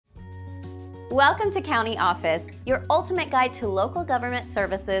Welcome to County Office, your ultimate guide to local government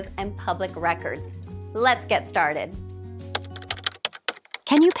services and public records. Let's get started.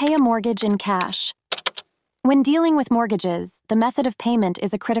 Can you pay a mortgage in cash? When dealing with mortgages, the method of payment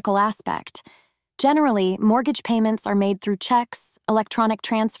is a critical aspect. Generally, mortgage payments are made through checks, electronic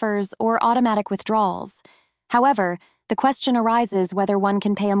transfers, or automatic withdrawals. However, the question arises whether one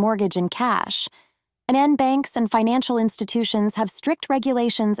can pay a mortgage in cash. Banks and financial institutions have strict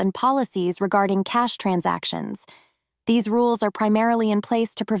regulations and policies regarding cash transactions. These rules are primarily in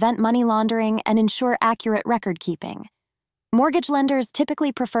place to prevent money laundering and ensure accurate record keeping. Mortgage lenders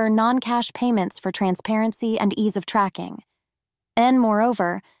typically prefer non-cash payments for transparency and ease of tracking. And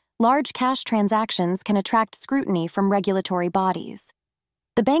moreover, large cash transactions can attract scrutiny from regulatory bodies.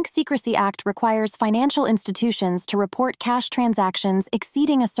 The Bank Secrecy Act requires financial institutions to report cash transactions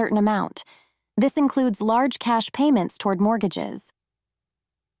exceeding a certain amount. This includes large cash payments toward mortgages.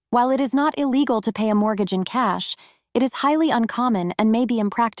 While it is not illegal to pay a mortgage in cash, it is highly uncommon and may be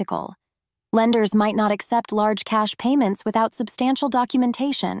impractical. Lenders might not accept large cash payments without substantial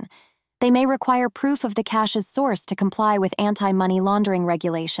documentation. They may require proof of the cash's source to comply with anti-money laundering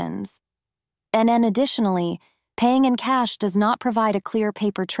regulations. Additionally, paying in cash does not provide a clear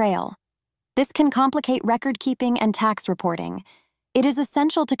paper trail. This can complicate record keeping and tax reporting. It is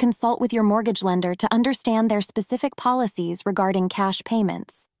essential to consult with your mortgage lender to understand their specific policies regarding cash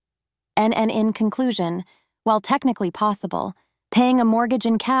payments. In conclusion, while technically possible, paying a mortgage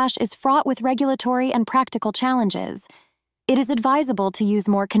in cash is fraught with regulatory and practical challenges. It is advisable to use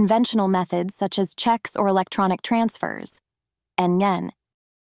more conventional methods such as checks or electronic transfers. Yen.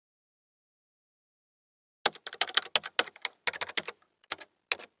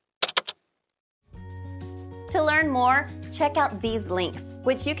 To learn more, check out these links,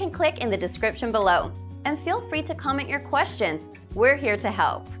 which you can click in the description below. And feel free to comment your questions. We're here to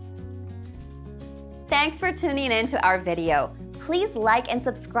help. Thanks for tuning in to our video. Please like and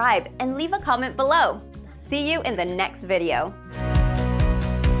subscribe and leave a comment below. See you in the next video.